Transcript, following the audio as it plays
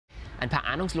Ein paar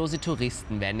ahnungslose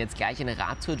Touristen werden jetzt gleich eine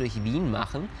Radtour durch Wien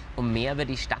machen, um mehr über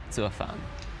die Stadt zu erfahren.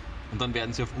 Und dann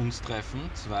werden sie auf uns treffen,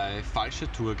 zwei falsche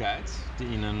Tourguides, die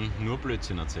ihnen nur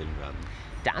Blödsinn erzählen werden.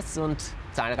 Das und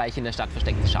zahlreiche in der Stadt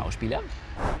versteckte Schauspieler.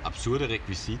 Absurde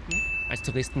Requisiten. Als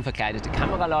Touristen verkleidete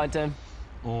Kameraleute.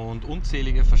 Und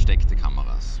unzählige versteckte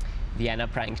Kameras. Vienna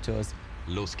Pranktours.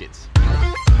 Los geht's!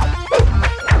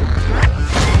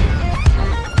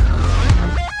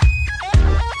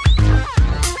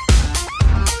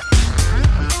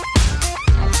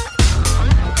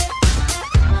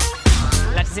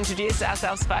 Let's introduce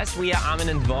ourselves first. We are Armin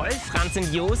and Wolf, Franz and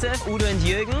Josef, Udo and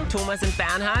Jürgen, Thomas and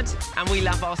Bernhard, and we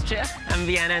love Austria and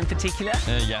Vienna in particular.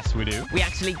 Yes, we do. We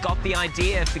actually got the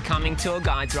idea of becoming tour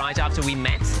guides right after we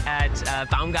met at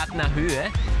Baumgartner Höhe.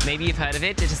 Maybe you've heard of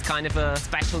it. It is kind of a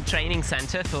special training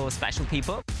center for special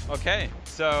people. Okay,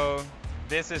 so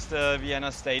this is the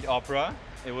Vienna State Opera.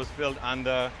 It was built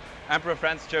under Emperor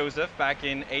Franz Joseph back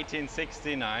in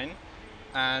 1869.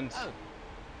 And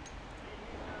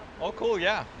oh, cool,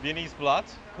 yeah, Viennese blood.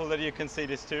 Cool that you can see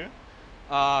this too.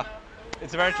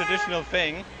 It's a very traditional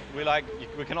thing.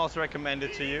 We can also recommend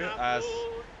it to you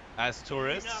as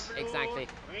tourists. Exactly.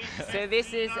 So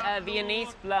this is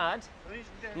Viennese blood.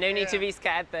 No need to be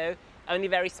scared though. Only a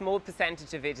very small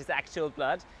percentage of it is actual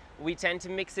blood. We tend to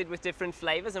mix it with different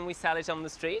flavors and we sell it on the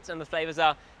street. And the flavors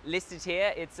are listed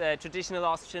here. It's traditional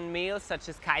Austrian meals such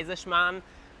as Kaiserschmarrn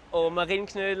or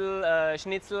Marienknödel,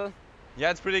 Schnitzel. Yeah,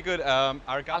 it's pretty good. I'll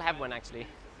have one actually.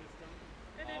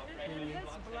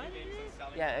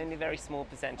 Yeah, only a very small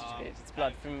percentage of it. It's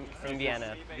blood from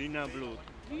Vienna. Wiener Blut.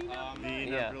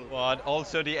 Yeah. But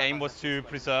also the aim was to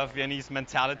preserve Viennese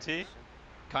mentality,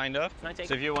 kind of.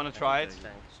 So if you want to try it.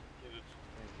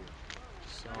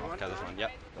 Okay, this one. Yeah,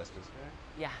 that's good.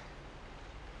 Yeah.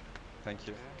 Thank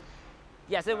you.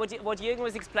 Yeah, so what Jürgen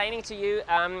was explaining to you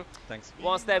Thanks.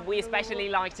 was that we especially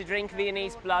like to drink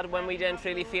Viennese blood when we don't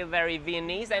really feel very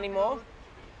Viennese anymore.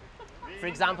 For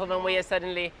example, when we are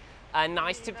suddenly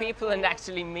nice to people and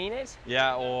actually mean it.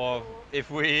 Yeah, or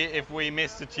if we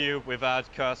miss the tube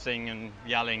without cursing and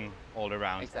yelling all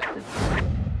around. Exactly.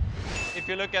 If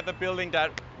you look at the building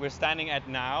that we're standing at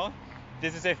now,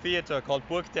 this is a theater called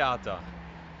Burgtheater.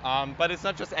 But it's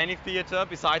not just any theater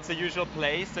besides the usual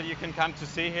place that you can come to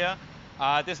see here.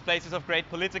 This place is of great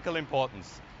political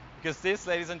importance because this,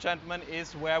 ladies and gentlemen,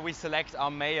 is where we select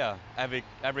our mayor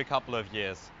every couple of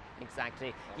years.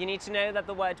 Exactly. You need to know that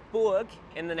the word Burg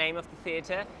in the name of the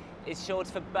theatre is short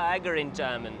for burger in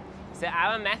German. So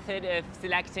our method of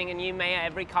selecting a new mayor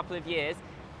every couple of years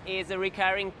is a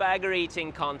recurring burger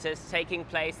eating contest taking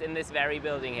place in this very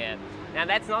building here. Now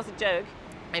that's not a joke.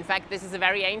 In fact, this is a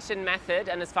very ancient method,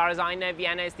 and as far as I know,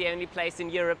 Vienna is the only place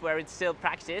in Europe where it's still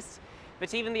practiced.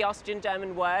 But even the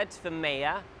Austrian-German word for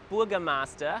mayor,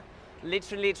 Bürgermeister,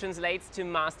 literally translates to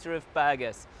master of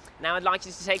burgers. Now I'd like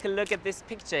you to take a look at this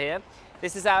picture here.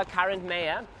 This is our current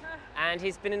mayor, and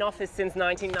he's been in office since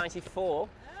 1994.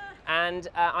 And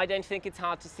I don't think it's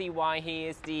hard to see why he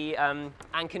is the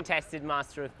uncontested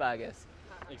master of burgers.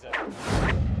 Exactly.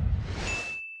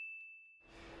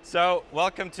 So,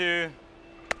 welcome to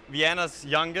Vienna's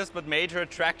youngest but major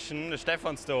attraction, the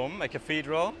Stephansdom, a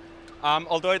cathedral.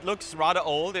 Although it looks rather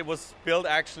old, it was built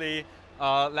actually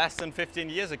less than 15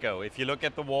 years ago. If you look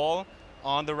at the wall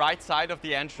on the right side of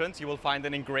the entrance, you will find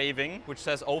an engraving which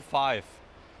says 05.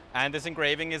 And this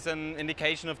engraving is an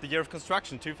indication of the year of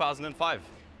construction, 2005.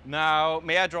 Now,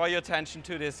 may I draw your attention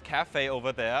to this cafe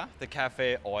over there, the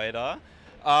Cafe Euler.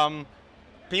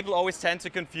 People always tend to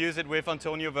confuse it with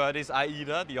Antonio Verdi's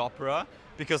Aida, the opera,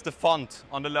 because the font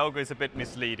on the logo is a bit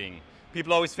misleading.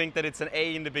 People always think that it's an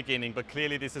A in the beginning, but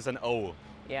clearly this is an O.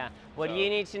 Yeah, what you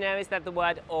need to know is that the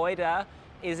word Euler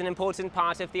is an important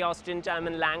part of the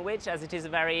Austrian-German language, as it is a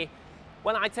very,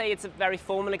 well, I'd say it's a very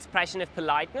formal expression of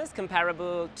politeness,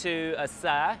 comparable to a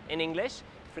sir in English,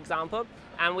 for example.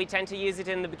 And we tend to use it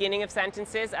in the beginning of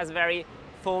sentences as a very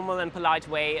formal and polite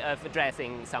way of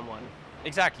addressing someone.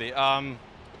 Exactly.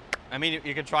 I mean,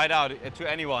 you can try it out to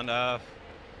anyone.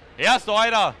 Yes,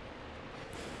 Euler!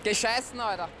 Gescheißen,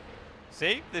 Alter.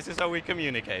 See, this is how we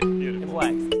communicate. Beautiful.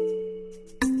 It works.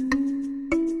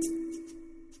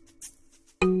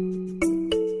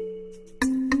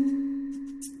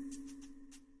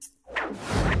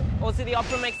 Also, the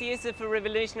opera makes use of a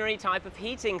revolutionary type of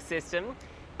heating system.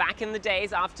 Back in the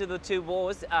days after the two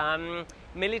wars,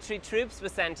 military troops were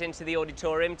sent into the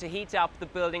auditorium to heat up the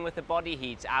building with the body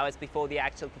heat hours before the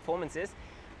actual performances.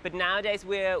 But nowadays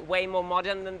we're way more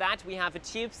modern than that. We have a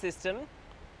tube system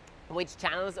which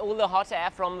channels all the hot air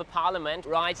from the parliament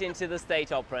right into the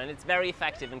state opera, and it's very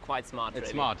effective and quite smart.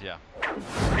 It's really. smart, yeah.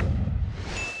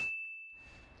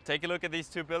 take a look at these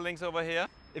two buildings over here.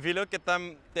 If you look at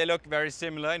them, they look very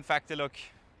similar. In fact, they look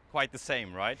quite the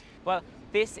same, right? Well,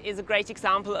 this is a great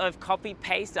example of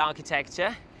copy-paste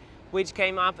architecture, which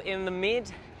came up in the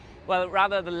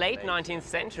the late 19th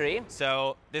century.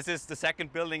 So this is the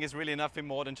second building is really nothing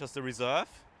more than just a reserve.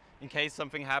 In case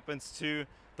something happens to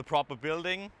the proper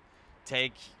building,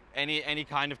 take any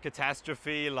kind of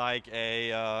catastrophe like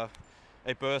a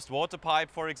burst water pipe,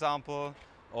 for example,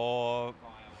 or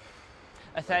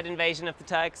a third invasion of the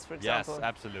Turks, for example. Yes,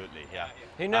 absolutely, yeah.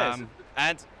 Who knows?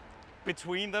 And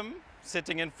between them,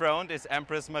 sitting in front, is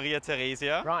Empress Maria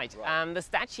Theresia. Right. The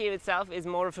statue itself is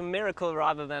more of a miracle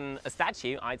rather than a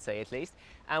statue, I'd say at least.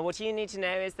 What you need to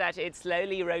know is that it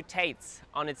slowly rotates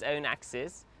on its own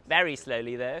axis, very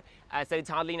slowly though, so it's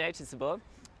hardly noticeable.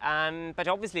 But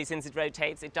obviously, since it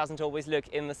rotates, it doesn't always look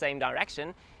in the same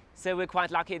direction. So we're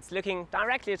quite lucky it's looking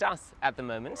directly at us at the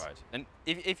moment. Right. And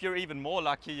if you're even more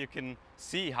lucky, you can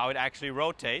see how it actually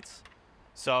rotates.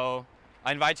 So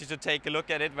I invite you to take a look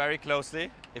at it very closely.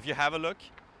 If you have a look,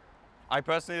 I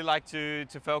personally like to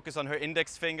focus on her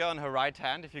index finger on her right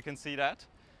hand, if you can see that.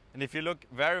 And if you look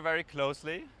very, very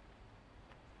closely,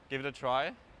 give it a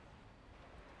try.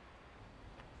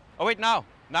 Oh wait, now.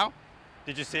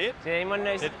 Did you see it? Did anyone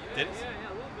notice? Did it?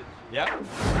 Yeah.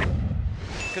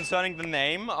 Concerning the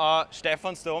name,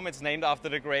 Stephansdom, it's named after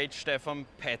the great Stefan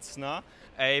Petzner,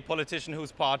 a politician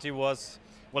whose party was,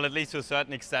 well, at least to a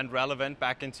certain extent, relevant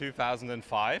back in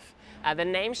 2005. The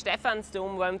name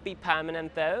Stephansdom won't be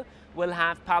permanent though. We'll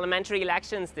have parliamentary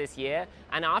elections this year,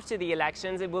 and after the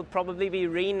elections it will probably be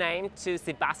renamed to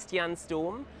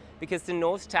Sebastiansdom, because the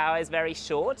North Tower is very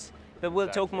short, but we'll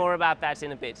talk more about that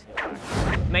in a bit.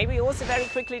 Maybe also very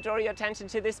quickly draw your attention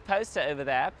to this poster over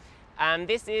there.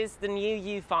 This is the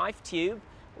new U5 tube,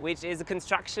 which is a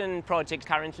construction project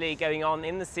currently going on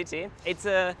in the city. It's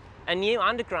a new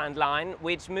underground line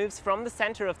which moves from the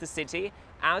center of the city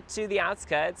out to the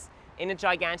outskirts in a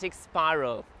gigantic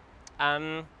spiral.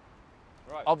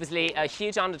 Obviously a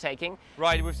huge undertaking.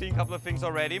 Right, we've seen a couple of things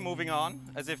already. Moving on,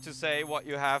 as if to say, what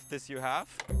you have, this you have.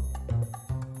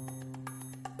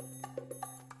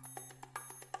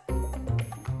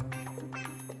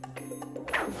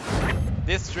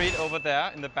 This street over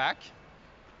there in the back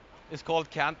is called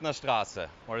Kärntner Straße,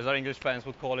 or as our English friends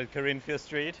would call it, Carinthia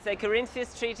Street. So Carinthia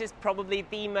Street is probably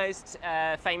the most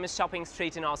famous shopping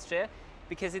street in Austria,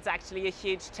 because it's actually a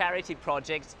huge charity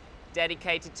project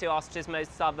dedicated to Austria's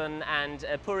most southern and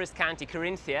poorest county,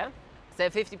 Carinthia. So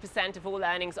 50% of all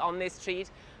earnings on this street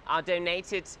are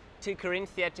donated to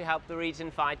Carinthia to help the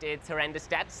region fight its horrendous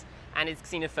debts and its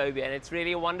xenophobia. And it's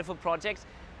really a wonderful project.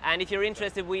 And if you're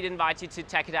interested, we'd invite you to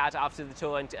check it out after the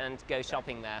tour and go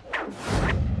shopping there.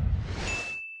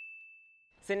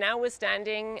 So now we're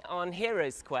standing on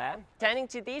Hero Square, turning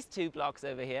to these two blocks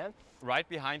over here. Right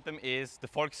behind them is the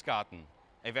Volksgarten,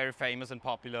 a very famous and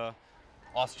popular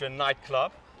Austrian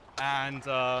nightclub. And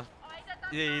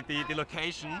the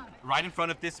location right in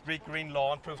front of this brick green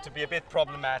lawn proved to be a bit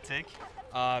problematic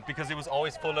because it was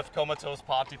always full of comatose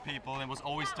party people and it was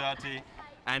always dirty.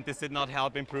 And this did not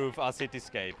help improve our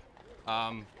cityscape.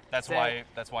 That's why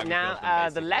we built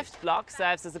them, the left block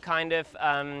serves as a kind of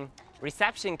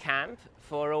reception camp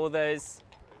for all those,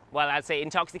 well, I'd say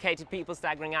intoxicated people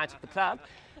staggering out of the club.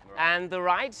 And the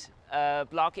right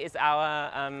block is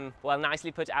our, well,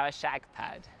 nicely put, our shag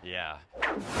pad. Yeah.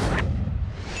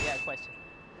 Yeah, question.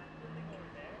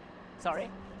 Sorry?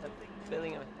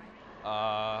 Building over.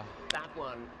 That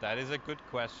one. That is a good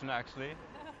question, actually.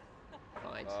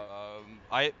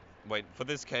 Right. Wait, for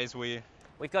this case we've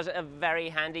got a very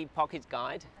handy pocket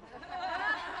guide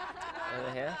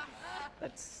over here.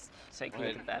 Let's take a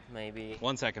look at that maybe.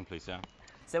 1 second, please, yeah.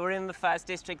 So we're in the first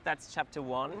district, that's chapter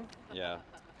 1. Yeah.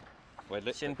 Wait,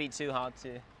 shouldn't be too hard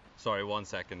to... Sorry, 1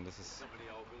 second, this is...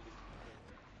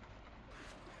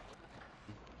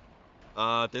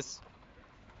 This?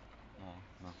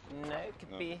 No, it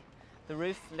could be... The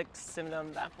roof looks similar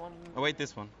on that one. Oh wait,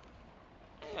 this one.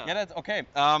 Yeah, that's okay.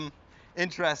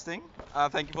 Interesting.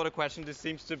 Thank you for the question. This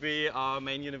seems to be our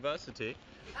main university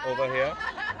over here.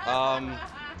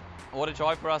 What a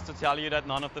joy for us to tell you that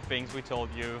none of the things we told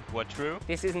you were true.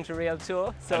 This isn't a real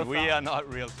tour so and far. We are not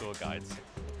real tour guides.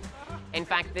 In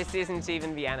fact, this isn't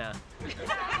even Vienna.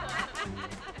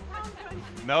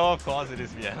 No, of course it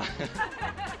is Vienna.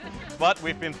 But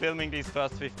we've been filming these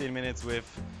first 15 minutes with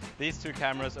these two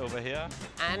cameras over here.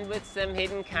 And with some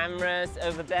hidden cameras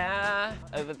over there,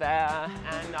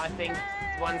 and I think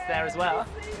one's there as well.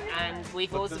 And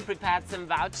we've also prepared some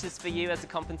vouchers for you as a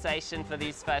compensation for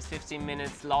these first 15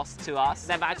 minutes lost to us.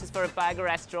 They're vouchers for a burger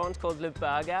restaurant called Le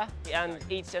Burger, and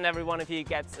each and every one of you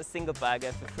gets a single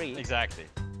burger for free. Exactly.